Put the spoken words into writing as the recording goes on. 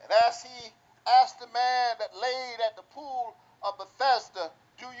And as he asked the man that laid at the pool of Bethesda,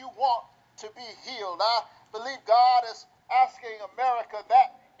 do you want to be healed? I believe God is asking America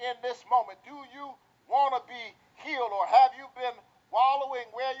that in this moment. Do you want to be healed, or have you been wallowing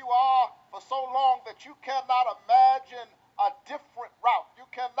where you are for so long that you cannot imagine a different route? You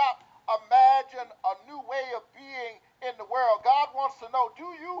cannot imagine a new way of being in the world. God wants to know,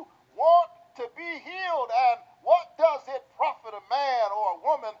 do you want to be healed? And what does it profit a man or a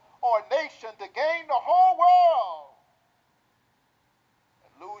woman or a nation to gain the whole world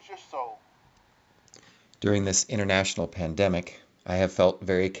and lose your soul? During this international pandemic, I have felt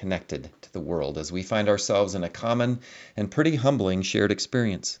very connected to the world as we find ourselves in a common and pretty humbling shared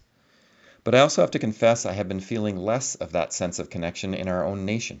experience. But I also have to confess I have been feeling less of that sense of connection in our own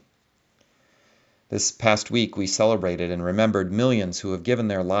nation. This past week, we celebrated and remembered millions who have given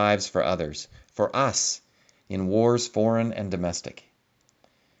their lives for others, for us, in wars foreign and domestic.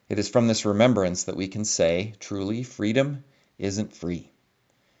 It is from this remembrance that we can say, truly, freedom isn't free.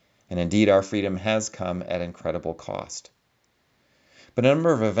 And indeed, our freedom has come at incredible cost. But a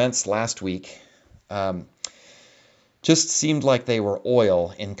number of events last week just seemed like they were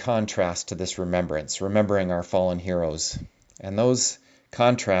oil in contrast to this remembrance, remembering our fallen heroes. And those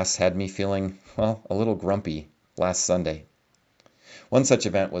contrasts had me feeling, well, a little grumpy last Sunday. One such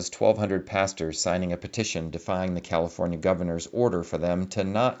event was 1,200 pastors signing a petition defying the California governor's order for them to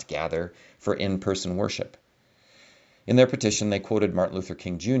not gather for in-person worship. In their petition, they quoted Martin Luther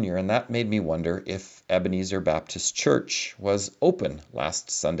King Jr., and that made me wonder if Ebenezer Baptist Church was open last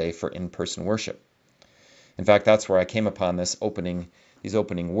Sunday for in-person worship. In fact, that's where I came upon these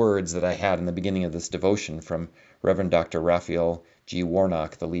opening words that I had in the beginning of this devotion from Reverend Dr. Raphael G.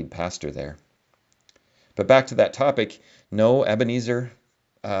 Warnock, the lead pastor there. But back to that topic, no, Ebenezer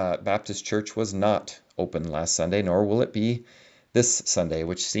Baptist Church was not open last Sunday, nor will it be this Sunday,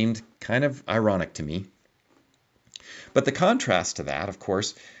 which seemed kind of ironic to me. But the contrast to that, of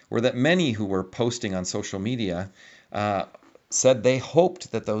course, were that many who were posting on social media said they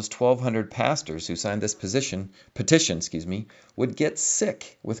hoped that those 1,200 pastors who signed this petition, would get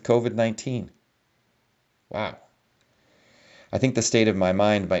sick with COVID-19. Wow. I think the state of my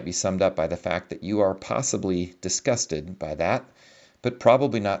mind might be summed up by the fact that you are possibly disgusted by that, but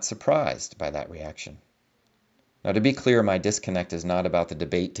probably not surprised by that reaction. Now, to be clear, my disconnect is not about the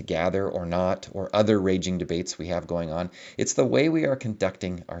debate to gather or not, or other raging debates we have going on. It's the way we are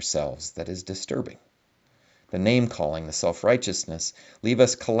conducting ourselves that is disturbing. The name-calling, the self-righteousness, leave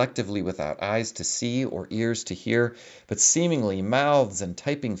us collectively without eyes to see or ears to hear, but seemingly mouths and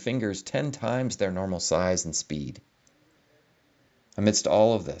typing fingers 10 times their normal size and speed. Amidst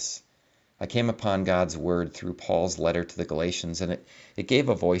all of this, I came upon God's word through Paul's letter to the Galatians, and it gave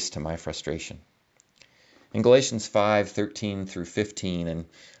a voice to my frustration. In Galatians 5:13 through 15, and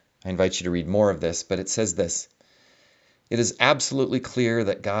I invite you to read more of this, but it says this: "It is absolutely clear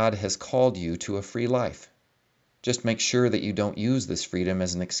that God has called you to a free life. Just make sure that you don't use this freedom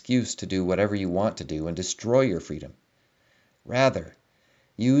as an excuse to do whatever you want to do and destroy your freedom. Rather,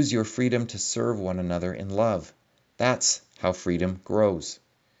 use your freedom to serve one another in love. That's how freedom grows.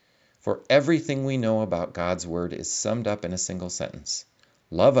 For everything we know about God's word is summed up in a single sentence: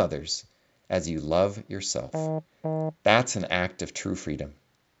 love others as you love yourself. That's an act of true freedom.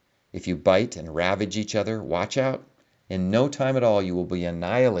 If you bite and ravage each other, watch out. In no time at all you will be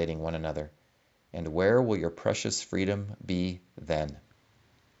annihilating one another. And where will your precious freedom be then?"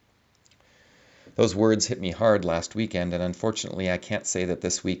 Those words hit me hard last weekend, and unfortunately I can't say that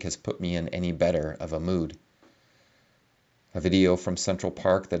this week has put me in any better of a mood. A video from Central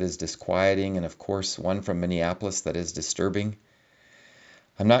Park that is disquieting, and of course one from Minneapolis that is disturbing.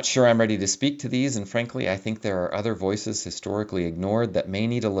 I'm not sure I'm ready to speak to these, and frankly I think there are other voices historically ignored that may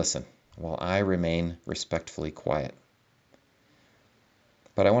need a listen, while I remain respectfully quiet.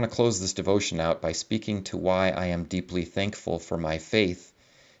 But I want to close this devotion out by speaking to why I am deeply thankful for my faith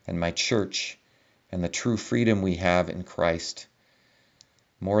and my church and the true freedom we have in Christ,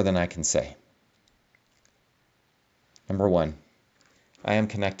 more than I can say. Number one, I am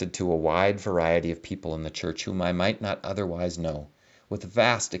connected to a wide variety of people in the church whom I might not otherwise know, with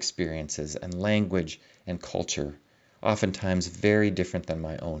vast experiences and language and culture, oftentimes very different than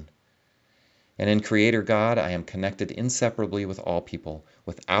my own. And in Creator God, I am connected inseparably with all people,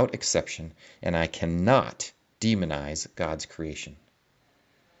 without exception, and I cannot demonize God's creation.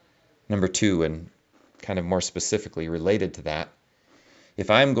 Number two, and kind of more specifically related to that, if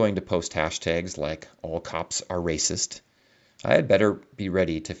I'm going to post hashtags like "all cops are racist," I had better be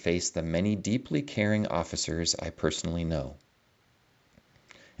ready to face the many deeply caring officers I personally know.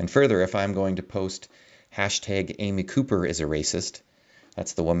 And further, if I'm going to post hashtag "Amy Cooper is a racist,"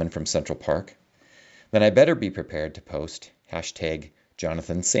 That's the woman from Central Park. Then I better be prepared to post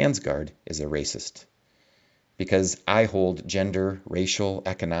 #Jonathan Sandsgaard is a racist. Because I hold gender, racial,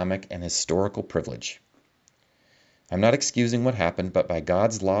 economic, and historical privilege. I'm not excusing what happened, but by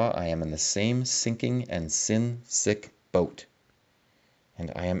God's law, I am in the same sinking and sin-sick boat.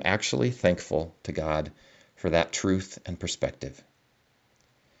 And I am actually thankful to God for that truth and perspective.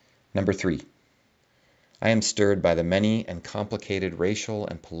 Number 3, I am stirred by the many and complicated racial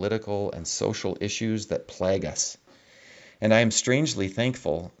and political and social issues that plague us. And I am strangely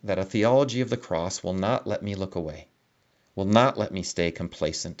thankful that a theology of the cross will not let me look away, will not let me stay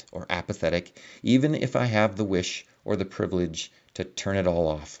complacent or apathetic, even if I have the wish or the privilege to turn it all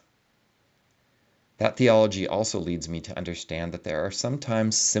off. That theology also leads me to understand that there are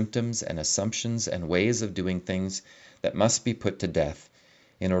sometimes symptoms and assumptions and ways of doing things that must be put to death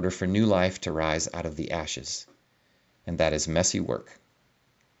in order for new life to rise out of the ashes. And that is messy work.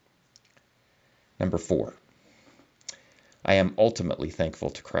 Number 4, I am ultimately thankful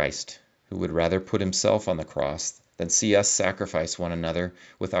to Christ, who would rather put himself on the cross than see us sacrifice one another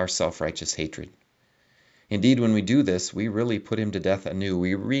with our self-righteous hatred. Indeed, when we do this, we really put him to death anew.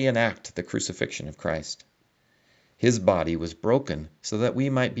 We reenact the crucifixion of Christ. His body was broken so that we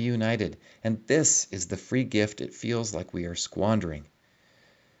might be united, and this is the free gift it feels like we are squandering,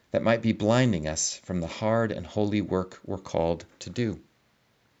 that might be blinding us from the hard and holy work we're called to do.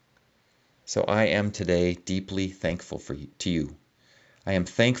 So I am today deeply thankful to you. I am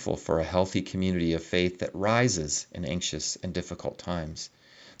thankful for a healthy community of faith that rises in anxious and difficult times,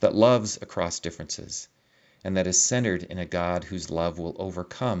 that loves across differences, and that is centered in a God whose love will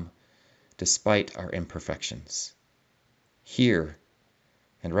overcome despite our imperfections. Here,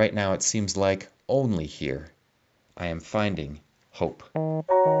 and right now it seems like only here, I am finding hope.